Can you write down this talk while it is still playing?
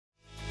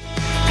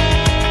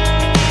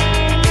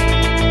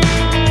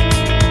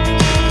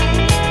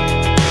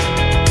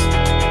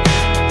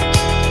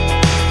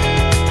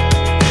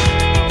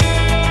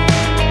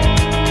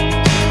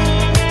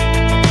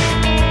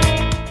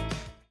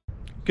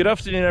Good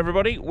afternoon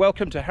everybody,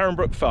 welcome to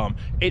Heronbrook Farm.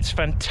 It's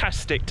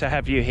fantastic to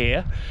have you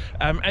here.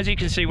 As you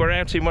can see, we're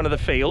out in one of the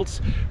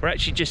fields. We're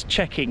actually just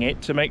checking it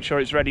to make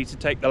sure it's ready to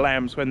take the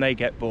lambs when they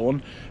get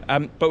born.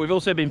 But we've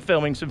also been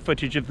filming some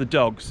footage of the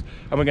dogs,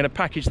 and we're going to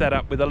package that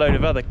up with a load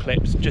of other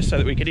clips just so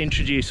that we can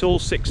introduce all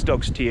 6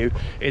 dogs to you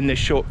in this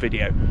short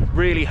video.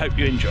 Really hope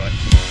you enjoy.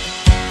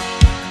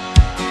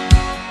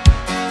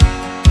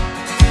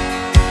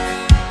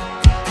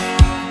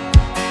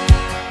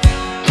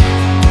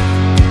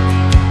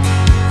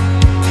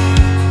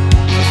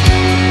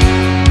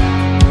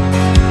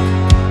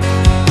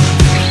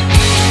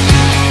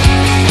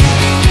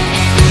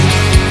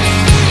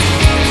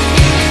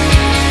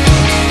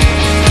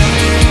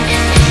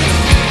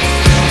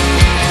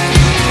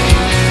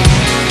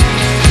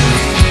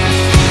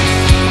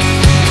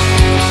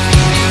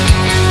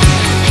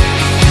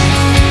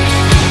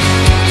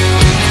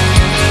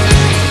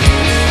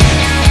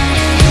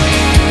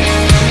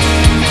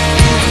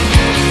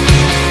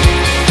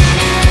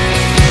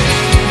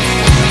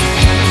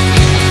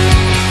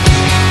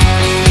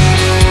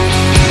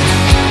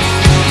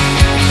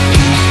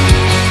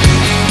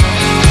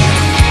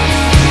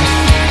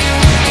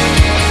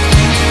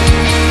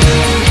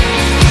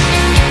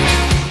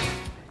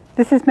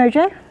 This is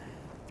Mojo.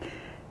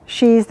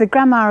 She's the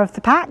grandma of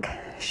the pack.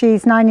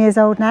 She's 9 years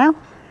old now,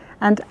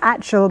 and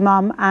actual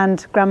mum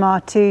and grandma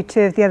to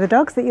 2 of the other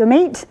dogs that you'll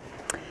meet.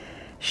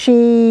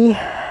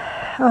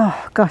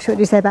 Oh gosh, what do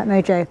you say about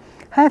Mojo?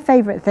 Her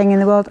favourite thing in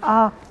the world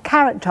are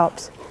carrot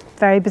tops.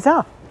 Very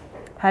bizarre.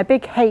 Her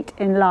big hate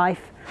in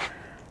life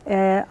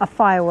are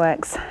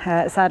fireworks.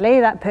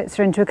 Sadly, that puts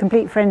her into a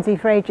complete frenzy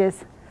for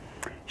ages.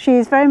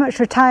 She's very much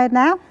retired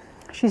now.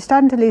 She's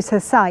starting to lose her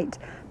sight,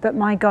 but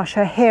my gosh,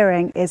 her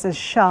hearing is as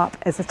sharp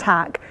as a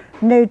tack.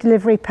 No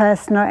delivery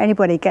person or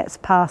anybody gets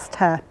past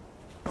her.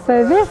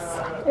 So this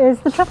is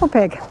the Truffle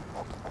pig.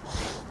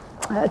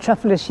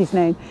 Truffle as she's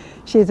known.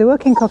 She's a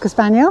working Cocker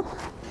Spaniel.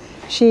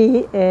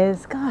 She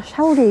is, gosh,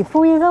 how old are you?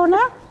 4 years old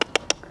now?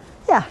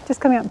 Yeah,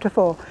 just coming up to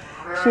 4.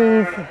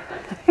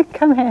 She's,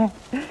 come here.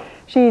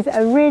 She's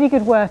a really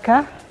good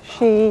worker.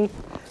 She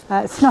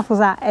snuffles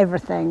at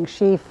everything.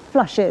 She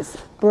flushes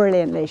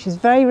brilliantly. She's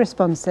very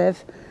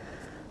responsive.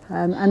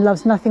 And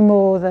loves nothing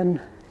more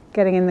than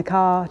getting in the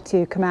car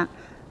to come out.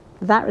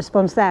 That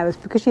response there was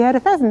because she heard a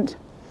pheasant.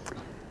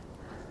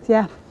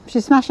 Yeah,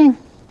 she's smashing.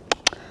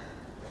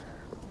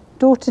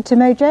 Daughter to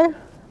Mojo,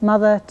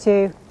 mother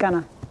to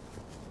Gunnar.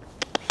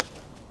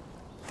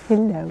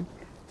 Hello.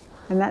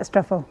 And that's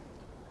Truffle.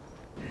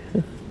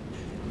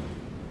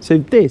 So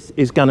this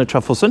is Gunnar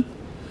Truffleson.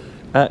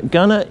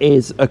 Gunnar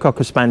is a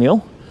Cocker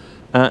Spaniel.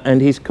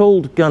 And he's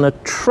called Gunnar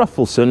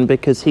Truffleson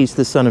because he's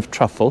the son of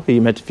Truffle, who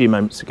you met a few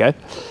moments ago.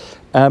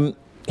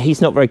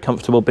 He's not very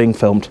comfortable being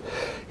filmed.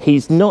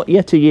 He's not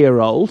yet a year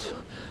old,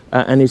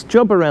 and his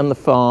job around the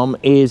farm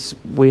is,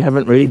 we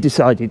haven't really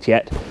decided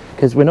yet,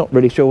 because we're not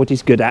really sure what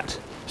he's good at.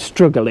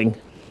 Struggling.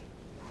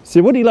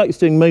 So what he likes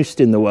doing most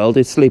in the world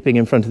is sleeping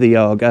in front of the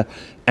Yaga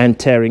and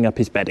tearing up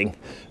his bedding,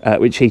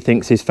 which he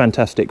thinks is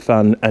fantastic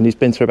fun, and he's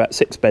been through about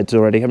 6 beds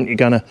already, haven't you,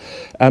 Gunnar?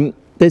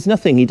 There's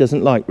nothing he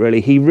doesn't like, really.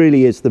 He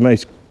really is the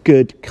most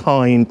good,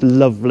 kind,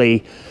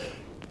 lovely,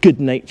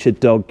 good-natured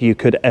dog you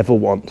could ever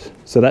want.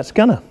 So that's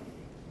Gunnar.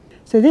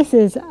 So this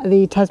is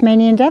the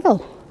Tasmanian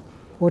Devil,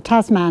 or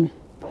Tazman,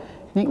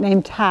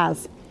 nicknamed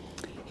Taz.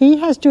 He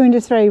has joined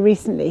us very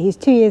recently. He's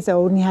 2 years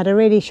old and he had a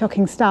really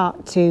shocking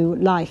start to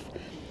life.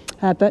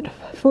 But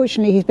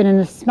fortunately he's been in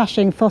a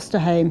smashing foster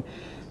home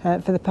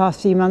for the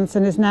past few months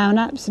and is now an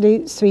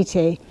absolute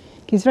sweetie.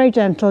 He's very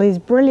gentle, he's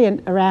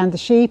brilliant around the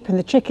sheep and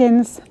the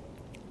chickens.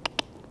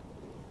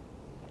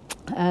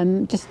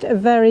 Just a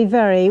very,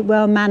 very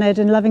well-mannered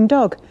and loving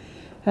dog.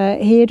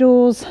 He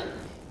adores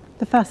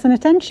the fuss and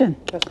attention.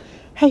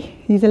 Hey,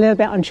 he's a little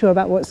bit unsure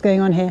about what's going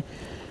on here.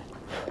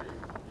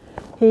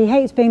 He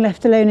hates being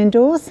left alone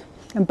indoors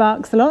and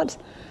barks a lot,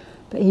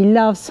 but he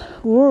loves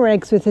raw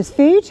eggs with his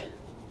food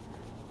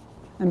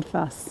and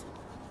fuss.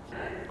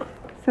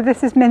 So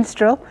this is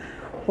Minstrel,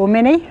 or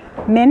Minnie,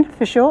 Min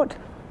for short.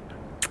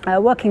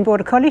 Working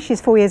border collie,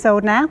 she's 4 years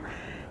old now.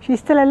 She's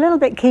still a little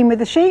bit keen with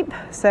the sheep,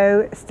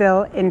 so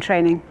still in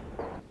training.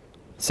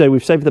 So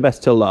we've saved the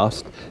best till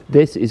last.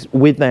 This is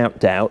without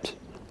doubt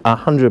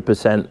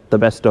 100% the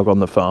best dog on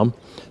the farm.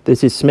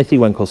 This is Smithy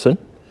Winkleson,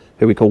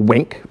 who we call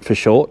Wink for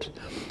short.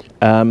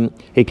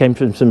 He came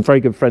from some very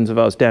good friends of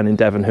ours down in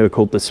Devon who are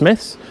called the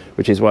Smiths,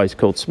 which is why he's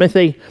called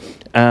Smithy.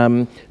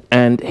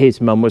 And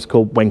his mum was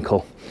called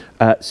Winkle.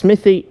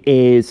 Smithy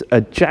is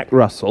a Jack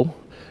Russel,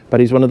 but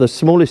he's one of the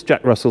smallest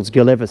Jack Russells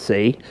you'll ever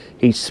see.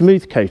 He's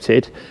smooth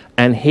coated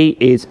and he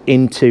is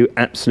into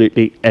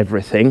absolutely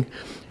everything.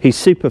 He's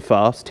super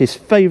fast. His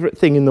favourite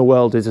thing in the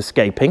world is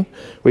escaping,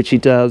 which he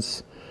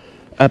does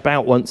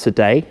about once a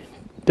day.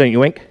 Don't you,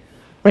 Wink?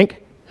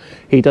 Wink?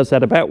 He does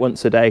that about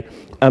once a day.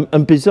 And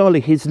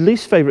bizarrely, his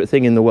least favourite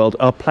thing in the world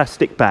are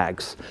plastic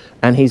bags,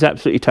 and he's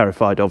absolutely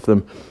terrified of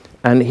them.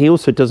 And he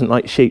also doesn't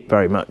like sheep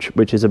very much,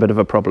 which is a bit of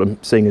a problem,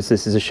 seeing as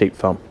this is a sheep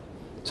farm.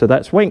 So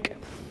that's Wink.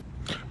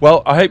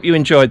 Well, I hope you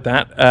enjoyed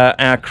that,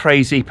 our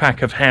crazy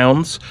pack of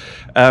hounds.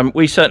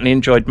 We certainly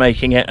enjoyed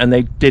making it, and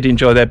they did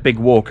enjoy their big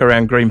walk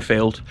around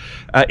Greenfield.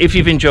 If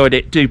you've enjoyed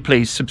it, do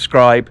please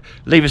subscribe,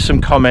 leave us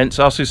some comments,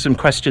 ask us some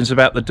questions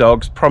about the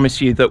dogs.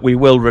 Promise you that we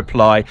will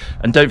reply,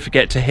 and don't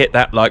forget to hit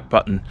that like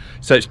button.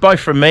 So it's bye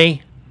from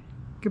me.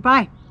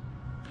 Goodbye.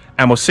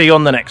 And we'll see you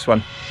on the next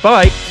one.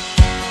 Bye.